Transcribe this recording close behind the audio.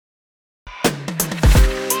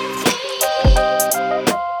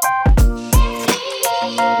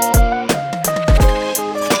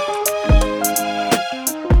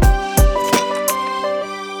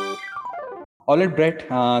All right, Brett.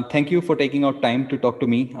 Thank you for taking out time to talk to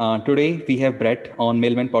me. Today we have Brett on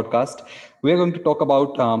Mailman Podcast. We are going to talk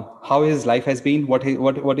about how his life has been, what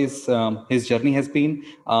is his journey has been,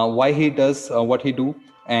 why he does what he do,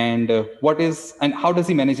 and and how does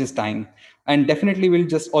he manage his time. And definitely we'll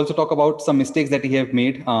just also talk about some mistakes that he have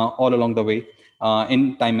made all along the way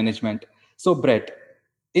in time management. So, Brett,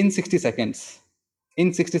 in 60 seconds,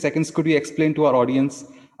 could you explain to our audience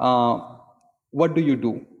what do you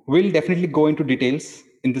do? We'll definitely go into details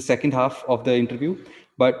in the second half of the interview,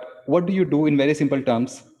 but what do you do in very simple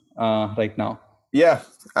terms right now? Yeah,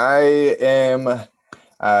 I am,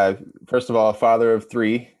 first of all, a father of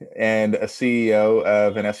three and a CEO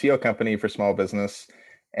of an SEO company for small business.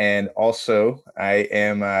 And also, I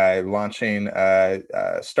am launching a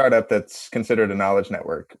startup that's considered a knowledge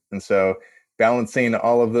network. And so, balancing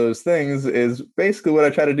all of those things is basically what I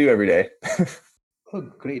try to do every day. Oh,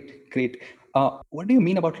 great, great. What do you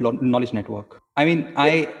mean about knowledge network? I mean,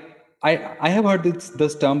 Yeah. I have heard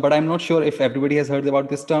this term, but I'm not sure if everybody has heard about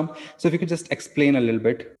this term. So if you could just explain a little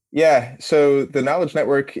bit. Yeah, so the knowledge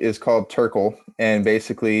network is called Turkle, and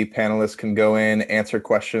basically panelists can go in, answer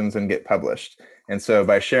questions, and get published. And so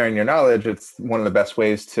by sharing your knowledge, it's one of the best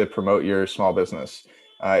ways to promote your small business.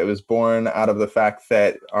 It was born out of the fact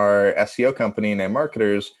that our SEO company named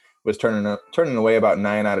Marketers was turning away about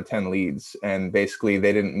 9 out of 10 leads, and basically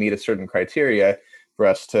they didn't meet a certain criteria for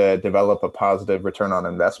us to develop a positive return on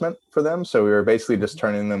investment for them. So we were basically just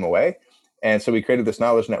turning them away. And so we created this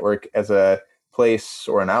knowledge network as a place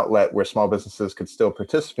or an outlet where small businesses could still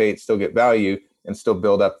participate, still get value, and still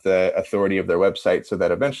build up the authority of their website so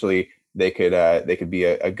that eventually they could be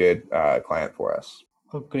a good client for us.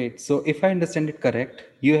 Oh, great. So if I understand it correct,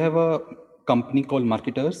 you have a company called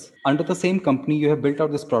Marketers. Under the same company, you have built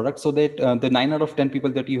out this product so that the 9 out of 10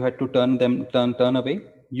 people that you had to turn away,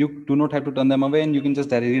 you do not have to turn them away, and you can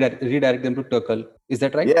just redirect them to Turkle. Is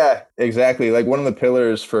that right? Yeah, exactly. Like one of the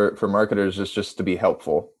pillars for marketers is just to be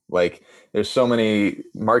helpful. Like there's so many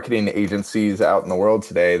marketing agencies out in the world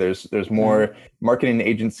today. There's Uh, more marketing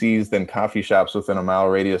agencies than coffee shops within a mile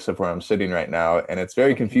radius of where I'm sitting right now, and it's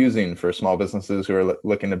very okay. confusing for small businesses who are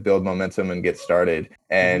looking to build momentum and get started. Mhm.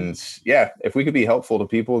 And yeah, if we could be helpful to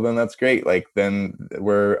people, then that's great. Like then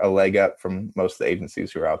we're a leg up from most of the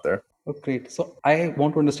agencies who are out there. Oh, great. So I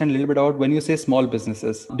want to understand a little bit about when you say small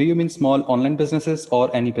businesses, do you mean small online businesses or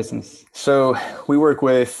any business? So we work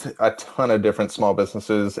with a ton of different small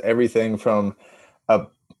businesses, everything from a,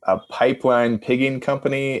 a pipeline pigging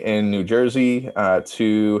company in New Jersey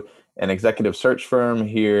to an executive search firm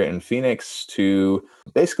here in Phoenix to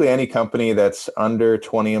basically any company that's under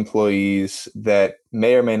 20 employees that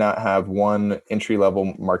may or may not have one entry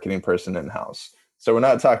level marketing person in house. So we're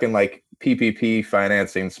not talking like PPP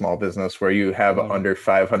financing small business where you have Got it. under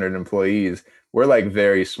 500 employees. We're like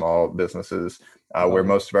very small businesses where Got it.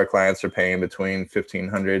 most of our clients are paying between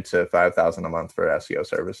 1,500 to 5,000 a month for SEO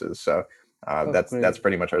services. So Oh, that's great.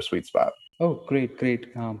 pretty much our sweet spot. Oh, great,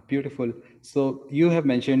 great. Beautiful. So you have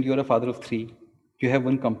mentioned you're a father of three. You have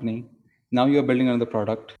one company. Now you're building another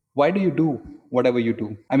product. Why do you do whatever you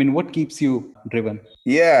do? I mean, what keeps you driven?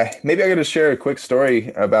 Yeah, maybe I could just share a quick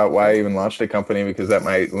story about why I even launched a company because that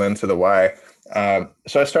might lend to the why.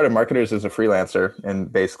 So I started Marketers as a freelancer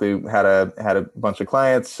and basically had a bunch of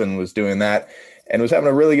clients and was doing that and was having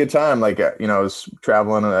a really good time. Like I was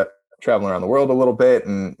traveling around the world a little bit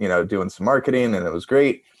and doing some marketing and it was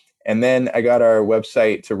great. And then I got our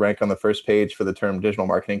website to rank on the first page for the term digital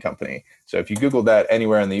marketing company. So if you Googled that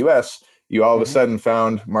anywhere in the US, you all of a Mhm. sudden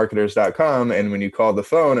found marketers.com. And when you called the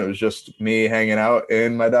phone, it was just me hanging out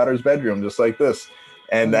in my daughter's bedroom, just like this.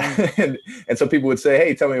 Oh, And, nice. and so people would say,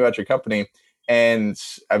 "Hey, tell me about your company." And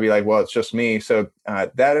I'd be like, "Well, it's just me." So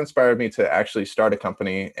that inspired me to actually start a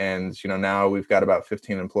company. And, now we've got about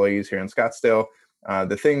 15 employees here in Scottsdale.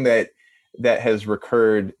 The thing that has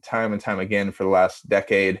recurred time and time again for the last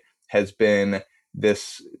decade has been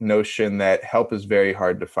this notion that help is very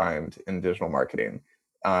hard to find in digital marketing.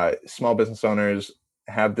 Small business owners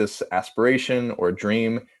have this aspiration or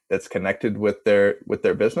dream that's connected with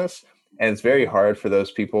their business, and it's very Mhm. hard for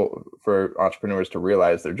those people, for entrepreneurs, to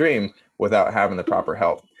realize their dream without having the proper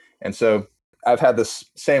help. And so I've had this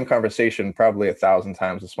same conversation probably 1,000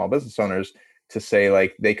 times with small business owners to say,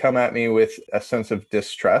 like, they come at me with a sense of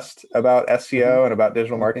distrust about SEO Mhm. and about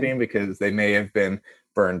digital Okay. marketing because they may have been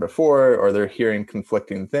burned before or they're hearing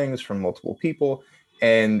conflicting things from multiple people,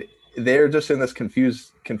 and they're just in this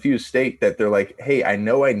confused state that they're like, "Hey, I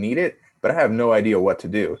know I need it, but I have no idea what to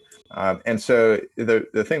do." And so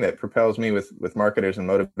the thing that propels me with marketers and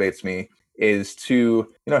motivates me is to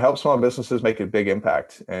help small businesses make a big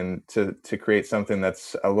impact, and to create something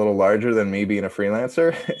that's a little larger than me being a freelancer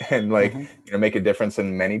and like Uh-huh. make a difference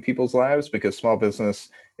in many people's lives, because small business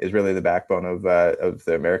is really the backbone of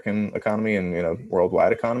the American economy and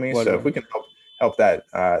worldwide economy. So if we Worldwide. can help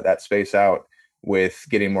that space out with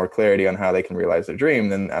getting more clarity on how they can realize their dream,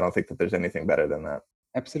 then I don't think that there's anything better than that.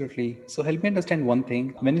 Absolutely. So help me understand one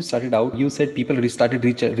thing. When you started out, you said people started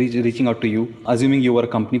reaching out to you, assuming you were a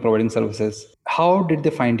company providing services. How did they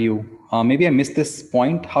find you? Maybe I missed this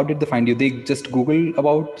point. How did they find you? They just Google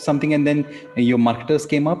about something and then your marketers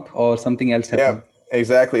came up, or something else Yeah, happened?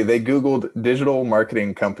 exactly. They Googled digital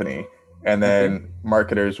marketing company, and Okay. then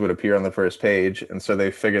marketers would appear on the first page. And so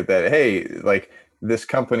they figured that, hey, like this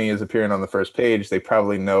company is appearing on the first page. They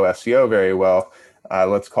probably know SEO very well.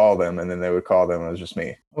 Let's call them. And then they would call them. It was just me.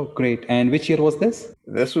 Oh, great. And which year was this?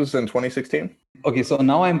 This was in 2016. Okay, so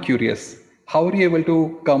now I'm curious. How are you able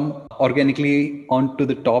to come organically onto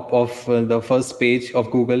the top of the first page of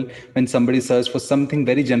Google when somebody search for something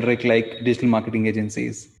very generic like digital marketing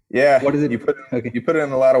agencies? Yeah, What is it? Okay. you put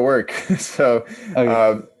in a lot of work. So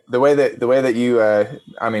Okay. the way that you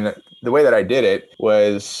I mean the way that I did it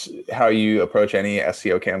was how you approach any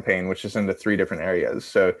SEO campaign, which is into three different areas.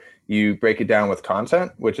 So you break it down with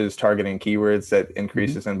content, which is targeting keywords that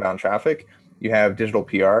increases Mm-hmm. inbound traffic. You have digital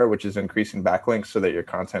PR, which is increasing backlinks so that your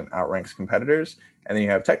content outranks competitors. And then you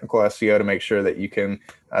have technical SEO to make sure that you can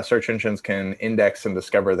search engines can index and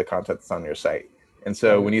discover the content that's on your site. And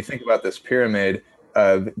so Got when it. you think about this pyramid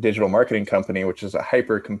of digital marketing company, which is a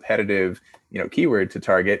hyper competitive, keyword to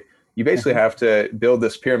target, you basically Uh-huh. have to build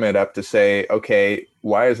this pyramid up to say, okay,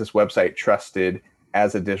 why is this website trusted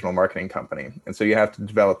as a digital marketing company? And so you have to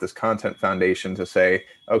develop this content foundation to say,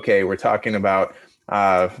 okay, we're talking about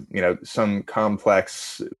some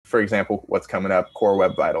complex, for example, what's coming up, Core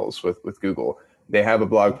Web Vitals with Google. They have a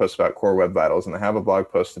blog post about Core Web Vitals, and they have a blog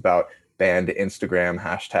post about banned Instagram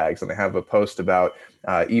hashtags, and they have a post about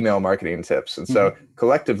email marketing tips. And so Mm-hmm.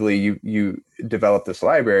 collectively, you develop this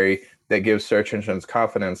library that gives search engines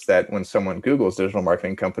confidence that when someone Googles digital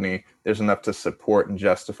marketing company, there's enough to support and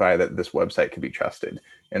justify that this website could be trusted.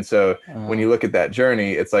 And so when Uh, you look at that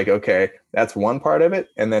journey, it's like, okay, that's one part of it.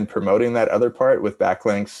 And then promoting that other part with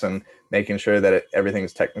backlinks and making sure that everything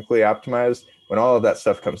is technically optimized. When all of that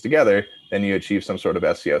stuff comes together, then you achieve some sort of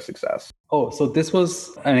SEO success. oh, so this was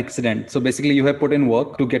an accident. So basically, you have put in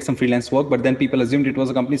work to get some freelance work, but then people assumed it was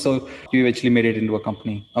a company, so you eventually made it into a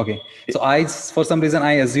company. Okay. So for some reason,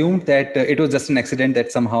 I assumed that it was just an accident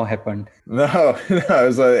that somehow happened. No, no,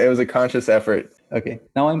 it was a conscious effort. Okay.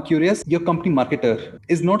 Now I'm curious. Your company marketer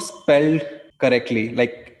is not spelled correctly.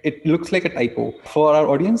 Like it looks like a typo. For our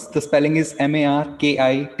audience, the spelling is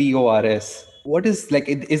Markitors. What is like?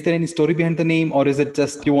 Is there any story behind the name, or is it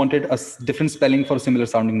just you wanted a different spelling for a similar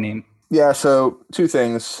sounding name? Yeah, so two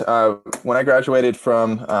things. When I graduated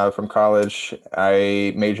from college,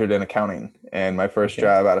 I majored in accounting, and my first Okay.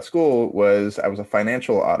 job out of school was I was a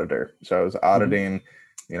financial auditor. So I was Mm-hmm. auditing,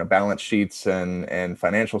 balance sheets and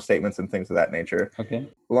financial statements and things of that nature. Okay.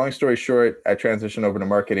 Long story short, I transitioned over to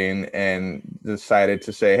marketing and decided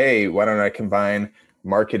to say, hey, why don't I combine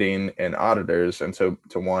marketing and auditors into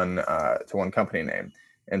to one company name?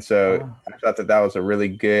 And so Ah. I thought that that was a really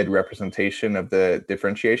good representation of the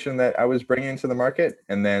differentiation that I was bringing to the market.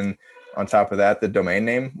 And then on top of that, the domain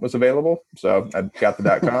name was available. So I got the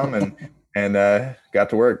 .com and got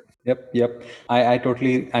to work. Yep. I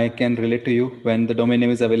totally I can relate to you when the domain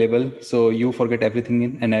name is available. So you forget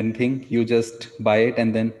everything and anything. You just buy it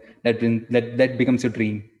and then that becomes your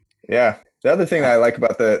dream. Yeah. The other thing that Uh, I like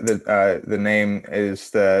about the name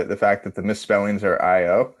is the fact that the misspellings are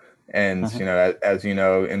IO, and uh-huh. as you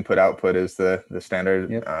know, input output is the standard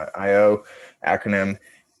Yep. IO acronym.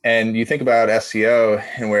 And you think about SEO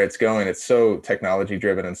and where it's going, it's so technology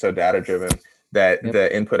driven and so data driven that Yep. the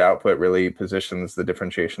input output really positions the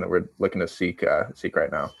differentiation that we're looking to seek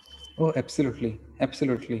right now. Oh, absolutely.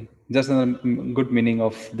 Just another good meaning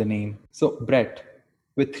of the name. So, Brett,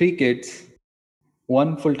 with three kids,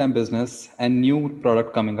 one full-time business, and new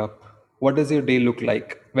product coming up, what does your day look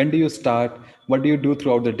like? When do you start? What do you do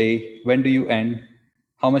throughout the day? When do you end?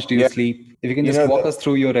 How much do you Yeah, sleep? If you can you just know walk the us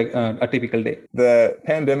through your a typical day. The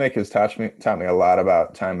pandemic has taught me a lot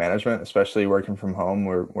about time management, especially working from home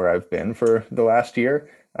where I've been for the last year.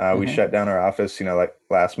 We Uh-huh. shut down our office, like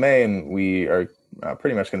last May, and we are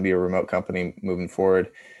pretty much going to be a remote company moving forward.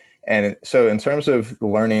 And so, in terms of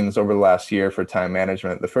learnings over the last year for time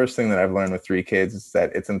management, the first thing that I've learned with three kids is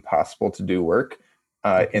that it's impossible to do work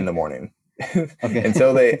in Okay. the morning Okay.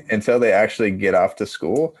 until they actually get off to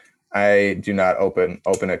school. I do not open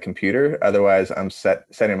a computer. Otherwise, I'm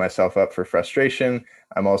setting myself up for frustration.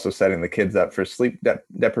 I'm also setting the kids up for sleep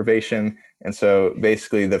deprivation. And so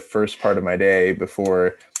basically the first part of my day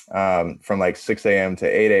before from like 6 a.m. to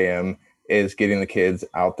 8 a.m. is getting the kids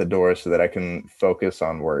out the door so that I can focus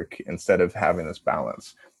on work instead of having this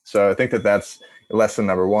balance. So I think that that's lesson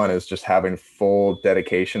number one, is just having full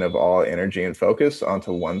dedication of all energy and focus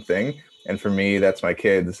onto one thing. And for me, that's my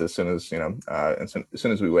kids as soon as, as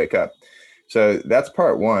soon as we wake up. So that's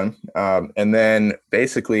part one. And then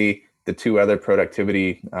basically the two other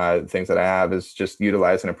productivity things that I have is just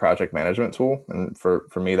utilizing a project management tool. And for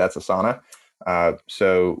me, that's Asana.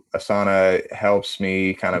 So Asana helps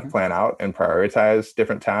me kind of plan out and prioritize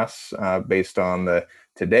different tasks based on the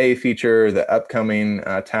today feature, the upcoming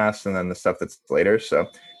tasks, and then the stuff that's later. So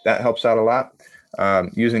that helps out a lot.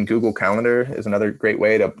 Using Google Calendar is another great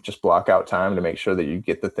way to just block out time to make sure that you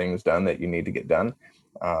get the things done that you need to get done,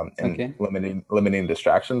 and limiting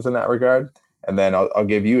distractions in that regard. And then I'll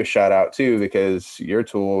give you a shout out too, because your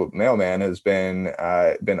tool Mailman has been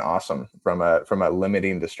awesome from a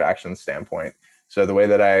limiting distraction standpoint. So the way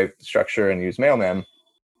that I structure and use Mailman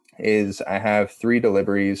is I have 3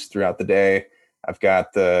 deliveries throughout the day. I've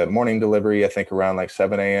got the morning delivery, I think around like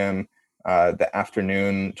 7 a.m., the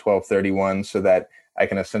afternoon 12:31, so that I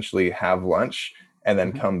can essentially have lunch and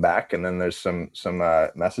then come back, and then there's some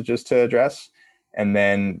messages to address. And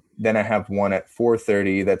then I have one at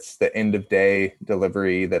 4:30. That's the end of day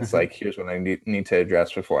delivery. That's like, here's what I need to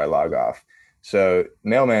address before I log off. So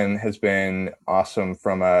Mailman has been awesome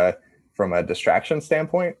from a distraction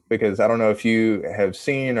standpoint, because I don't know if you have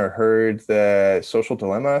seen or heard the Social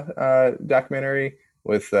Dilemma documentary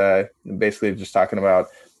with basically just talking about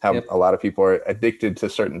how a lot of people are addicted to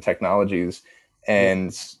certain technologies.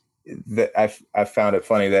 And I found it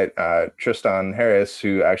funny that Tristan Harris,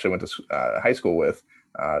 who actually went to high school with,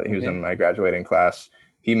 he was in my graduating class.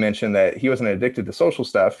 He mentioned that he wasn't addicted to social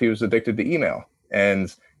stuff; he was addicted to email.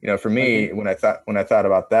 And for me, when I thought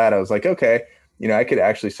about that, I was like, okay, I could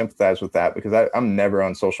actually sympathize with that, because I'm never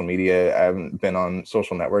on social media. I haven't been on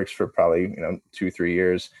social networks for probably 2-3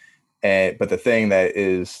 years. But the thing that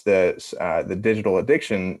is the digital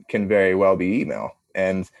addiction can very well be email.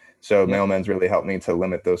 And so Mailman's really helped me to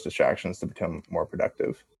limit those distractions to become more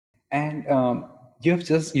productive. And you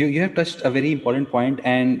have touched a very important point,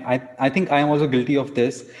 and I think I am also guilty of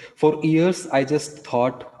this. For years I just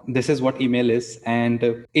thought this is what email is,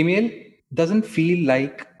 and email doesn't feel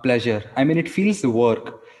like pleasure. I mean, it feels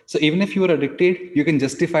work. So even if you are addicted, you can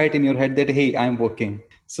justify it in your head that, hey, I'm working.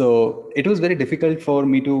 So it was very difficult for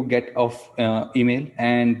me to get off email.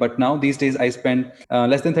 But now these days I spend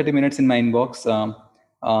less than 30 minutes in my inbox.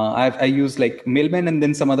 I use like Mailman and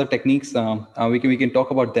then some other techniques. We can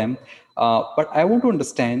talk about them. But I want to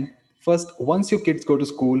understand first, once your kids go to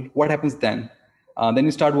school, what happens then? Then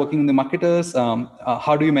you start working in the marketers.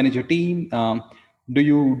 How do you manage your team? Do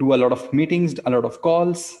you do a lot of meetings, a lot of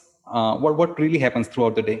calls? What really happens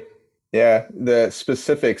throughout the day? Yeah, the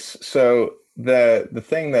specifics. So the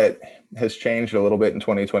thing that has changed a little bit in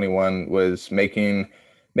 2021 was making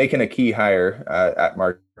a key hire at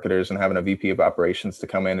marketers and having a VP of operations to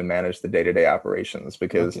come in and manage the day-to-day operations.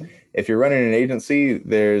 Because if you're running an agency,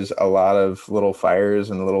 there's a lot of little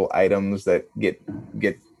fires and little items that get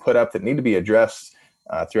put up that need to be addressed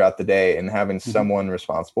throughout the day, and having someone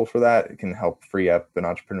responsible for that can help free up an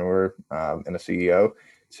entrepreneur and a CEO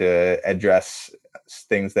to address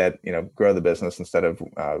things that grow the business instead of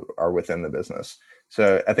are within the business.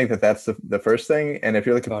 So I think that that's the first thing. And if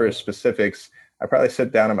you're looking for specifics, I probably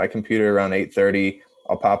sit down at my computer around 8:30.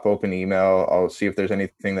 I'll pop open email. I'll see if there's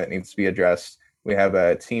anything that needs to be addressed. We have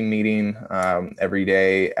a team meeting every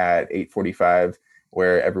day at 8:45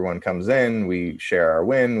 where everyone comes in. We share our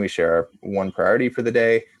win. We share our one priority for the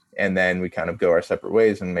day. And then we kind of go our separate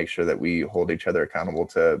ways and make sure that we hold each other accountable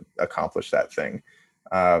to accomplish that thing.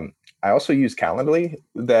 I also use Calendly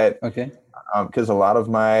because a lot of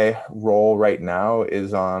my role right now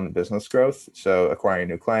is on business growth. So acquiring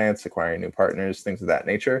new clients, acquiring new partners, things of that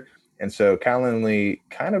nature. And so Calendly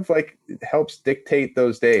kind of like helps dictate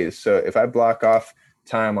those days. So if I block off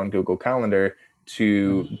time on Google Calendar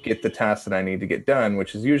to get the tasks that I need to get done,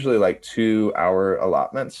 which is usually like 2-hour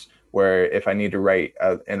allotments, where if I need to write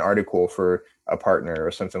an article for a partner or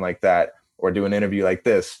something like that, or do an interview like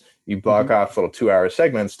this, you block off little 2-hour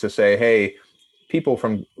segments to say, hey, people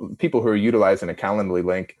who are utilizing a Calendly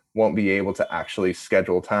link won't be able to actually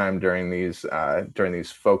schedule time during these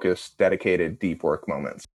focused, dedicated, deep work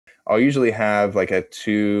moments. I'll usually have like a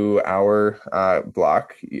 2-hour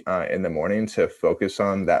block in the morning to focus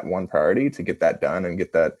on that one priority, to get that done and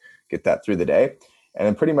get that through the day. And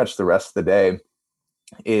then pretty much the rest of the day,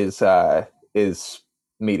 is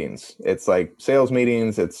meetings. It's like sales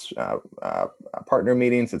meetings, it's partner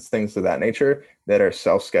meetings, it's things of that nature that are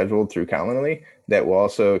self-scheduled through Calendly that will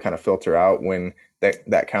also kind of filter out when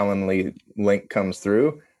that Calendly link comes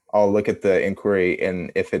through. I'll look at the inquiry,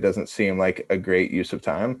 and if it doesn't seem like a great use of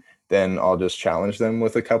time, then I'll just challenge them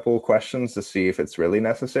with a couple of questions to see if it's really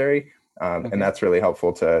necessary. And that's really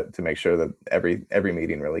helpful to make sure that every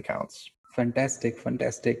meeting really counts. Fantastic,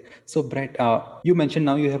 fantastic. So, Brett, you mentioned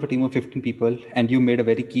now you have a team of 15 people and you made a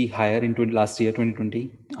very key hire into last year,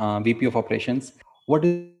 2020, VP of Operations. What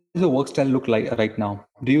does the work style look like right now?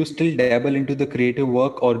 Do you still dabble into the creative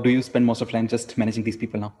work or do you spend most of time just managing these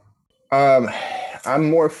people now? I'm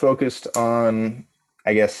more focused on,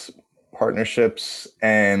 I guess, partnerships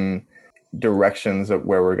and directions of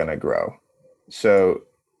where we're going to grow. So,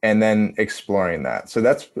 and then exploring that. So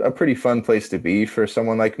that's a pretty fun place to be for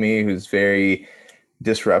someone like me who's very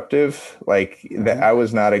disruptive. Like that, I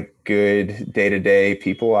was not a good day-to-day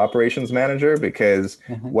people operations manager because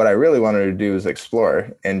what I really wanted to do is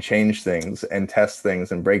explore and change things and test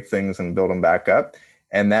things and break things and build them back up.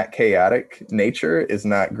 And that chaotic nature is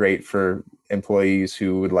not great for employees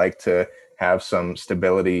who would like to have some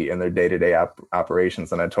stability in their day-to-day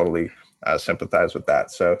operations. And I totally sympathize with that.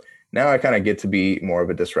 So now I kind of get to be more of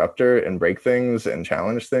a disruptor and break things and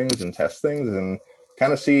challenge things and test things and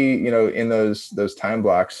kind of see, in those time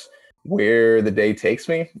blocks where the day takes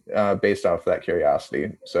me based off that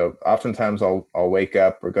curiosity. So oftentimes I'll wake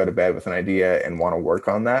up or go to bed with an idea and want to work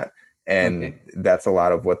on that. And that's a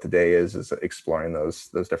lot of what the day is exploring those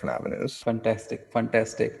different avenues. Fantastic,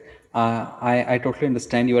 fantastic. I totally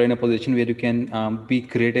understand you are in a position where you can be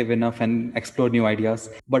creative enough and explore new ideas.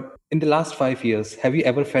 But in the last 5 years, have you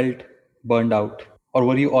ever felt burned out? Or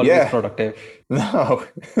were you always productive? No, no.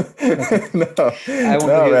 I want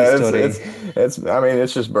to hear man. the story.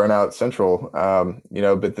 It's just burnout central.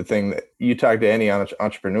 But the thing that you talk to any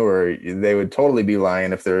entrepreneur, they would totally be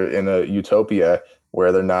lying if they're in a utopia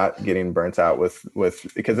where they're not getting burnt out with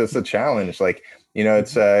because it's a challenge. Like,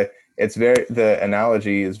 it's very, the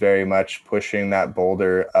analogy is very much pushing that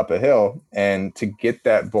boulder up a hill, and to get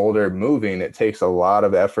that boulder moving, it takes a lot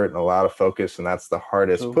of effort and a lot of focus. And that's the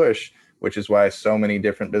hardest push, which is why so many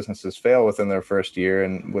different businesses fail within their first year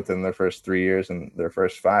and within their first 3 years and their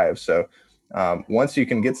first 5. So once you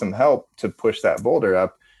can get some help to push that boulder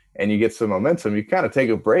up and you get some momentum, you kind of take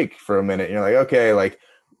a break for a minute. You're like, okay, like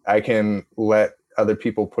I can let other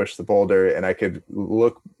people push the boulder and I could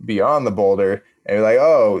look beyond the boulder and be like,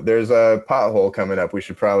 oh, there's a pothole coming up. We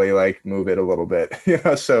should probably like move it a little bit,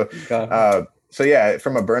 So yeah,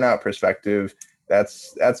 from a burnout perspective,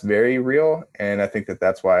 that's very real. And I think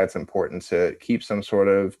that's why it's important to keep some sort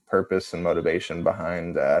of purpose and motivation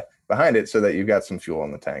behind it so that you've got some fuel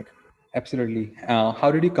in the tank. Absolutely.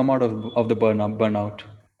 How did you come out of the burnout?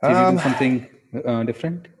 Did you do something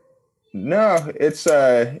different? No, it's,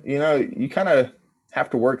 you kind of have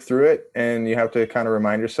to work through it and you have to kind of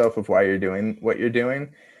remind yourself of why you're doing what you're doing.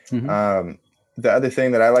 The other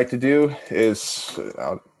thing that I like to do is,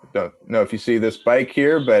 I don't know if you see this bike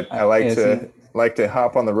here, but I like to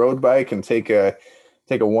hop on the road bike and take a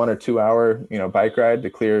 1 or 2 hour, bike ride to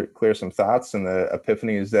clear some thoughts, and the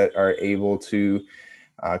epiphanies that are able to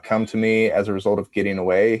come to me as a result of getting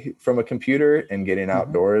away from a computer and getting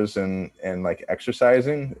outdoors and like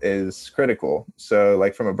exercising is critical. So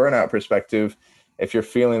like from a burnout perspective, if you're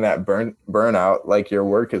feeling that burnout, like your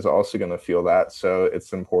work is also going to feel that. So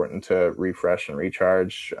it's important to refresh and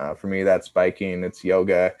recharge. For me, that's biking, it's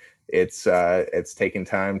yoga, it's taking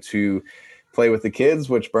time to play with the kids,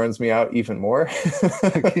 which burns me out even more.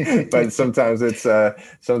 But sometimes it's a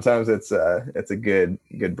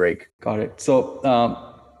good break. Got it.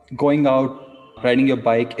 So going out, riding your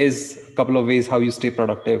bike is a couple of ways how you stay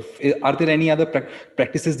productive. Are there any other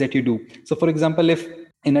practices that you do? So for example, if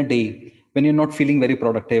in a day when you're not feeling very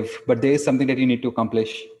productive, but there is something that you need to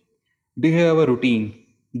accomplish, do you have a routine?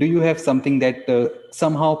 Do you have something that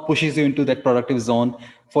somehow pushes you into that productive zone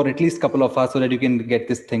for at least a couple of hours so that you can get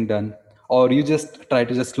this thing done? Or you just try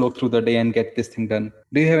to just slow through the day and get this thing done?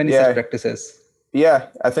 Do you have any such practices? Yeah,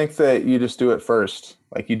 I think that you just do it first.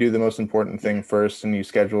 Like you do the most important thing first and you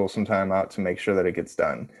schedule some time out to make sure that it gets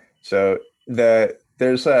done. So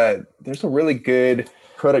there's a really good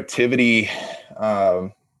productivity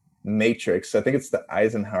matrix. I think it's the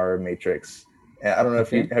Eisenhower matrix. I don't know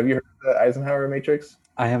if have you heard of the Eisenhower matrix?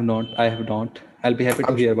 I have not. I'll be happy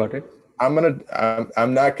to hear about it. I'm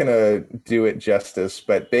not gonna do it justice,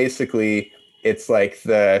 but basically it's like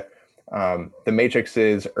the matrix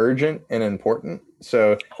is urgent and important.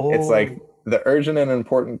 So it's like the urgent and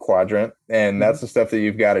important quadrant, and Mhm. that's the stuff that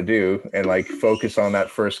you've got to do, and like focus on that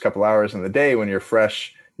first couple hours in the day when you're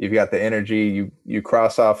fresh, you've got the energy, you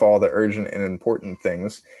cross off all the urgent and important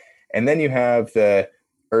things. And then you have the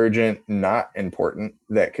urgent not important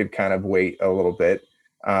that could kind of wait a little bit.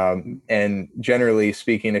 And generally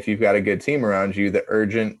speaking, if you've got a good team around you, the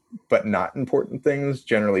urgent but not important things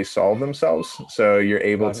generally solve themselves, so you're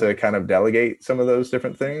able Got it. to kind of delegate some of those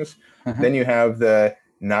different things. Uh-huh. Then you have the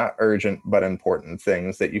not urgent but important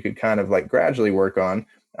things that you could kind of like gradually work on,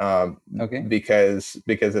 um, Okay. because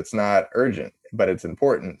it's not urgent but it's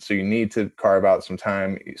important. So you need to carve out some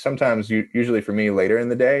time. Sometimes, usually for me, later in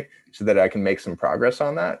the day, so that I can make some progress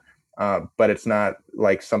on that. But it's not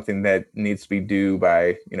like something that needs to be due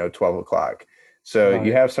by 12 o'clock. So Got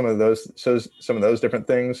you it. have some of those different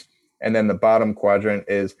things, and then the bottom quadrant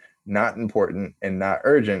is not important and not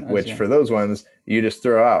urgent, which for Urgent. those ones you just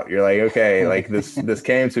throw out. You're like, okay, like this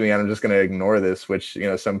came to me and I'm just going to ignore this, which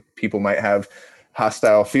some people might have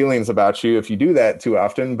hostile feelings about you if you do that too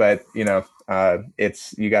often, but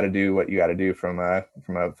it's, you got to do what you got to do from a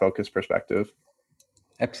focus perspective.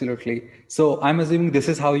 Absolutely. So I'm assuming this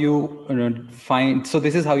is how you find. So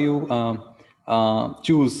this is how you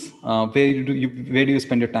choose where do you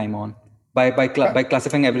spend your time on Yeah. by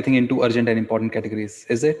classifying everything into urgent and important categories.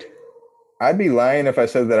 Is it? I'd be lying if I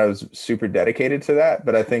said that I was super dedicated to that,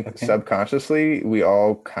 but I think Okay. subconsciously we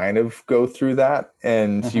all kind of go through that,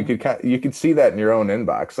 and Uh-huh. you could see that in your own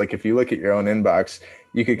inbox. Like if you look at your own inbox,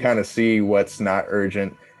 you could kind Yes. of see what's not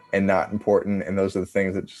urgent and not important, and those are the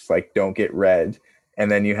things that just like don't get read. And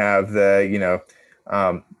then you have the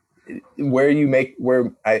um, where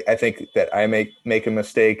I think that I make a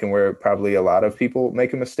mistake, and where probably a lot of people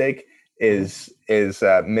make a mistake Uh-huh. is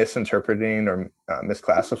misinterpreting or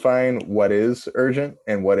misclassifying what is urgent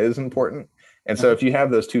and what is important. And so Uh-huh. if you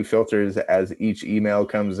have those two filters as each email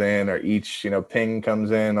comes in, or each ping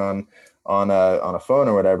comes in on a phone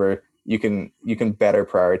or whatever, you can better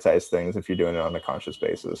prioritize things if you're doing it on a conscious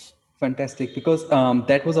basis. Fantastic, because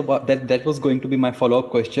that was going to be my follow-up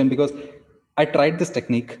question, because I tried this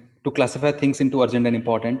technique to classify things into urgent and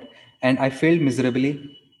important, and I failed miserably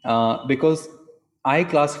because I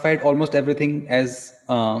classified almost everything as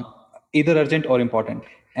either urgent or important,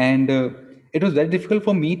 and it was very difficult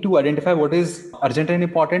for me to identify what is urgent and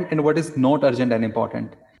important and what is not urgent and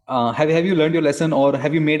important. Have you learned your lesson, or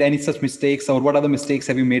have you made any such mistakes, or what other mistakes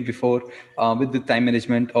have you made before with the time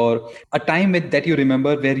management, or a time that you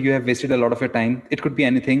remember where you have wasted a lot of your time? It could be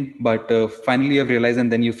anything, but finally you have realized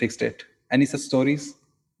and then you fixed it. Any such stories?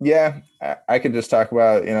 Yeah, I could just talk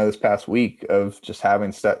about this past week of just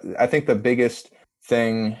having stuff. I think the biggest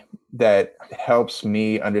thing that helps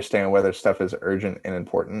me understand whether stuff is urgent and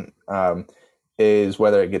important is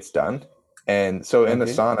whether it gets done. And so in the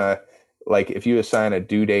Okay. sauna, like if you assign a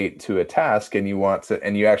due date to a task and you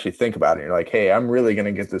actually think about it, you're like, hey, I'm really going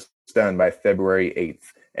to get this done by February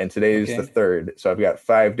 8th. And today's the Okay. 3rd. So I've got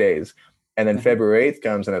 5 days. And then Uh-huh. February 8th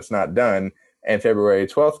comes and it's not done. And February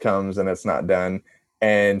 12th comes and it's not done.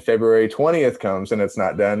 And February 20th comes and it's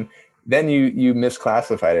not done. Then you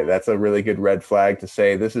misclassified it. That's a really good red flag to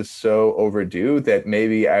say this is so overdue that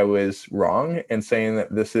maybe I was wrong in saying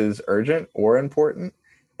that this is urgent or important,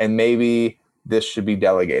 and maybe this should be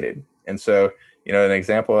delegated. And so, an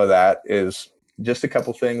example of that is just a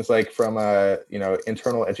couple things like from a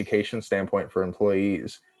internal education standpoint for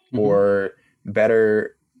employees, Mm-hmm. or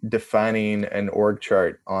better defining an org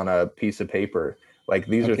chart on a piece of paper. Like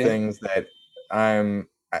these are Okay. things that I'm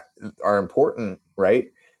are important,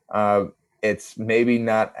 right? Uh, it's maybe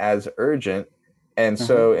not as urgent, and Uh-huh.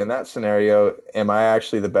 so in that scenario, am I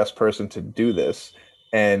actually the best person to do this?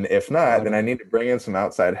 And if not, Got then I it. need to bring in some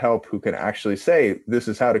outside help who can actually say, this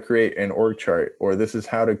is how to create an org chart, or this is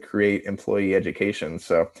how to create employee education.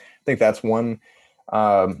 So I think that's one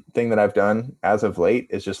thing that I've done as of late,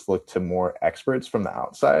 is just look to more experts from the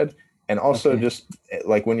outside. And also Okay. just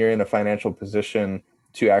like when you're in a financial position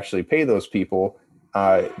to actually pay those people,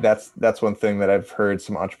 that's one thing that I've heard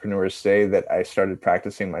some entrepreneurs say that I started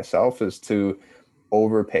practicing myself, is to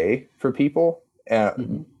overpay for people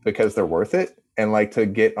Mm-hmm. because they're worth it, and like to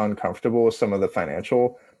get uncomfortable with some of the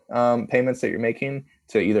financial payments that you're making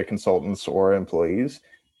to either consultants or employees.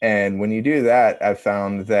 And when you do that, I've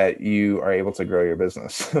found that you are able to grow your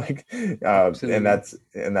business. Like, and Absolutely.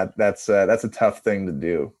 that's a tough thing to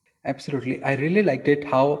do. Absolutely. I really liked it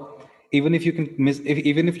how even if you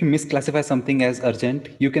misclassify something as urgent,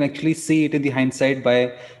 you can actually see it in the hindsight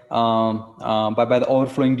by the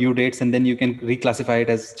overflowing due dates, and then you can reclassify it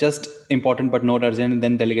as just important but not urgent, and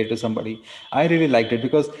then delegate to somebody. I really liked it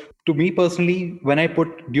because, to me personally, when I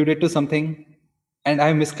put due date to something and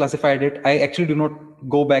I misclassified it, I actually do not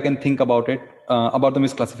go back and think about it, about the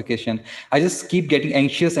misclassification. I just keep getting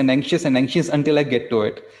anxious and anxious and anxious until I get to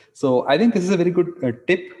it. So I think this is a very good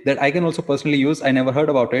tip that I can also personally use. I never heard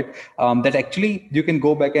about it. That actually you can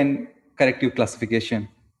go back and correct your classification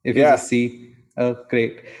if you Yeah. just see.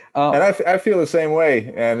 Great. And I feel the same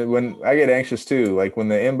way. And when I get anxious too, like when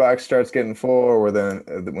the inbox starts getting full, or when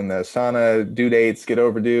the Asana due dates get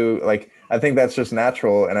overdue, like I think that's just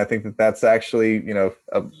natural. And I think that that's actually,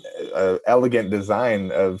 a elegant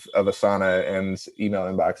design of Asana and email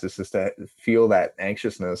inboxes, is to feel that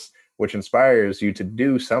anxiousness, which inspires you to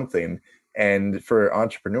do something. And for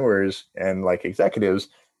entrepreneurs and like executives,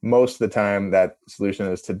 most of the time that solution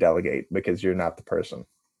is to delegate, because you're not the person.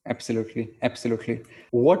 Absolutely. Absolutely.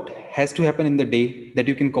 What has to happen in the day that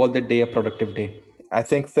you can call that day a productive day? I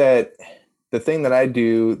think that the thing that I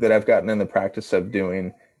do, that I've gotten in the practice of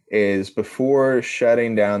doing, is before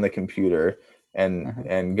shutting down the computer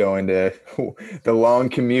and going to the long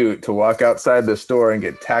commute to walk outside the store and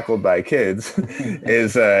get tackled by kids,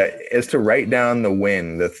 is to write down the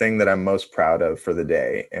win, the thing that I'm most proud of for the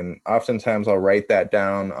day. And oftentimes I'll write that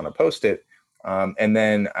down on a Post-it. And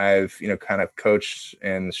then I've, kind of coached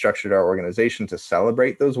and structured our organization to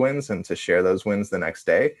celebrate those wins and to share those wins the next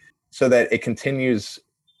day, so that it continues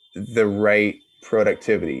the right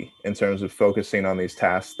productivity in terms of focusing on these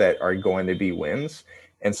tasks that are going to be wins.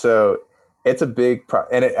 And so it's a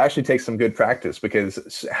and it actually takes some good practice,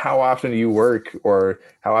 because how often do you work, or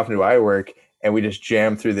how often do I work, and we just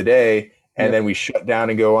jam through the day and then we shut down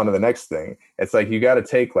and go on to the next thing? It's like, you got to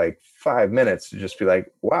take like 5 minutes to just be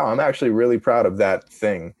like, wow, I'm actually really proud of that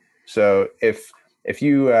thing. So if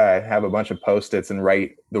you have a bunch of Post-its and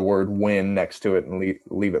write the word win next to it and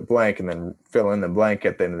leave it blank, and then fill in the blank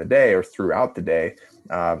at the end of the day or throughout the day,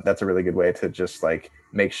 that's a really good way to just like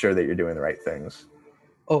make sure that you're doing the right things.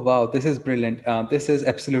 Oh, wow. This is brilliant. This is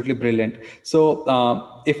absolutely brilliant.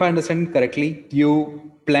 So, if I understand correctly,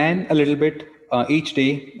 you plan a little bit each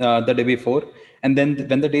day, the day before. And then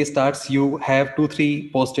when the day starts, you have 2, 3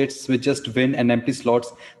 Post-its with just win and empty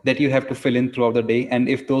slots that you have to fill in throughout the day. And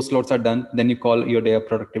if those slots are done, then you call your day a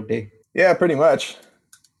productive day. Yeah, pretty much.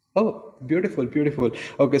 Oh, beautiful, beautiful.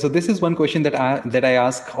 Okay, so this is one question that I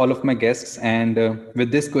ask all of my guests, and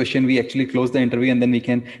with this question, we actually close the interview, and then we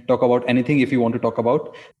can talk about anything if you want to talk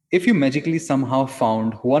about. If you magically somehow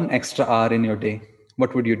found 1 extra hour in your day,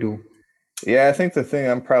 what would you do? Yeah, I think the thing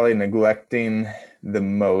I'm probably neglecting the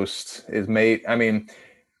most is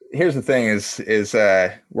here's the thing is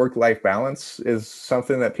work-life balance is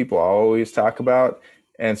something that people always talk about.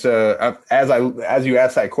 And so as you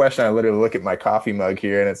ask that question, I literally look at my coffee mug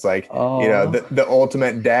here, and it's like, Oh, the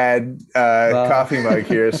ultimate dad wow. coffee mug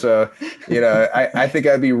here. So, I think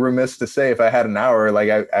I'd be remiss to say, if I had an hour,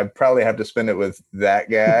 like I'd probably have to spend it with that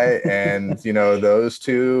guy and, those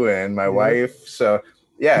two and my Yes. wife. So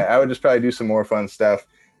yeah, I would just probably do some more fun stuff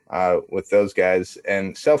with those guys.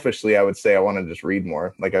 And selfishly, I would say I want to just read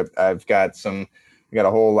more. Like I've got a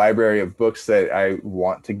whole library of books that I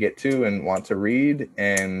want to get to and want to read,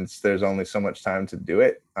 and there's only so much time to do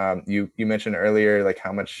it. You mentioned earlier, like,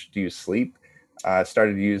 how much do you sleep?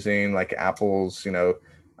 Started using like Apple's,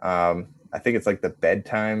 I think it's like the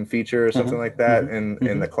bedtime feature or something like that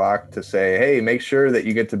in the clock, to say, hey, make sure that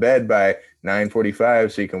you get to bed by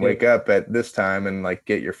 9:45 so you can wake up at this time and like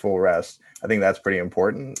get your full rest. I think that's pretty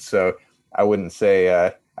important. So I wouldn't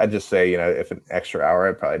say, I'd just say, if an extra hour,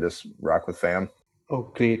 I'd probably just rock with fam. Oh,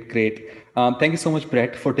 great, great. Thank you so much,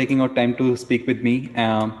 Brett, for taking out time to speak with me.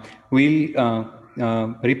 We'll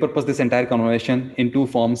repurpose this entire conversation in 2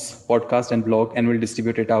 forms, podcast and blog, and we'll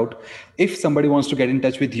distribute it out. If somebody wants to get in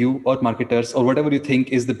touch with you or marketers or whatever you think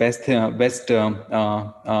is the best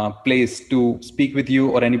place to speak with you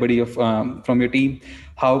or anybody from your team,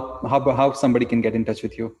 how somebody can get in touch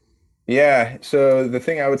with you? Yeah. So the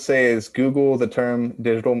thing I would say is Google the term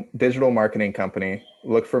digital marketing company.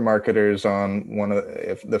 Look for marketers on one of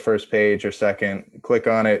if the first page or second. Click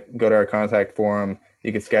on it. Go to our contact form.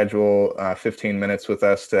 You can schedule 15 minutes with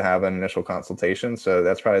us to have an initial consultation. So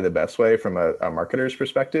that's probably the best way from a marketer's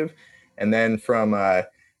perspective. And then for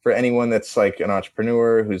anyone that's like an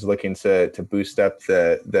entrepreneur who's looking to boost up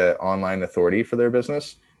the online authority for their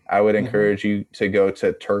business, I would encourage you to go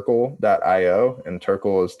to Terkel.io, and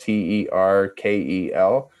Terkel is TERKEL.io,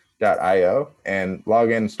 and log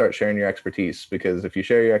in and start sharing your expertise. Because if you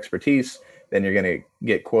share your expertise, then you're going to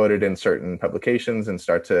get quoted in certain publications and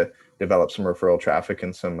start to develop some referral traffic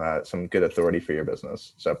and some good authority for your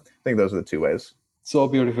business. So I think those are the 2 ways. So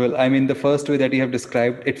beautiful. I mean, the first way that you have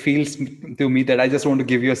described, it feels to me that I just want to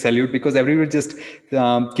give you a salute, because everyone just give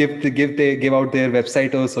out their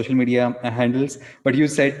website or social media handles. But you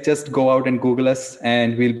said just go out and Google us,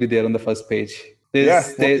 and we'll be there on the first page. Yeah.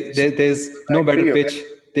 There's no Back to better you. pitch.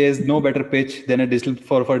 There's no better pitch than a digital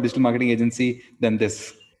for a digital marketing agency than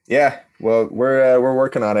this. Yeah, well, we're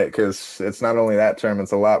working on it because it's not only that term;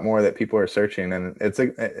 it's a lot more that people are searching, and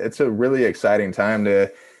it's a really exciting time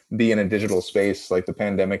to be in a digital space. Like the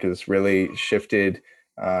pandemic has really shifted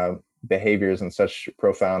behaviors in such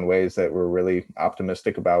profound ways that we're really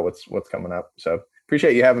optimistic about what's coming up. So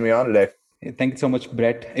appreciate you having me on today. Thank you so much,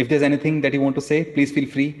 Brett. If there's anything that you want to say, please feel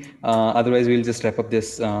free. Otherwise, we'll just wrap up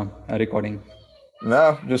this recording.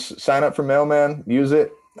 No, just sign up for Mailman, use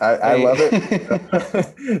it. I love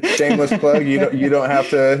it. Shameless plug. You don't have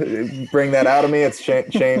to bring that out of me. It's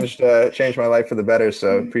changed my life for the better.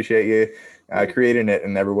 So appreciate you creating it,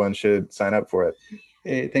 and everyone should sign up for it.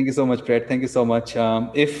 Hey, thank you so much, Brett. Thank you so much.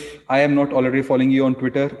 If I am not already following you on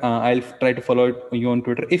Twitter, I'll try to follow you on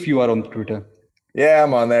Twitter if you are on Twitter. Yeah,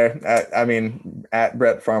 I'm on there. I mean, at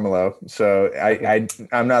Brett Farmelo. So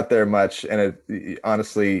I'm not there much. And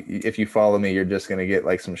honestly, if you follow me, you're just going to get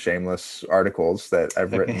like some shameless articles that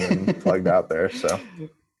I've written and plugged out there. So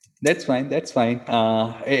that's fine. That's fine.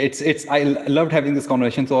 I loved having this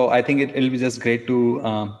conversation. So I think it'll be just great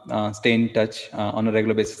to stay in touch on a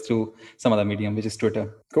regular basis through some other medium, which is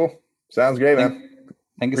Twitter. Cool. Sounds great, man.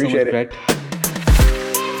 Thank you so much, Appreciate it. Brett.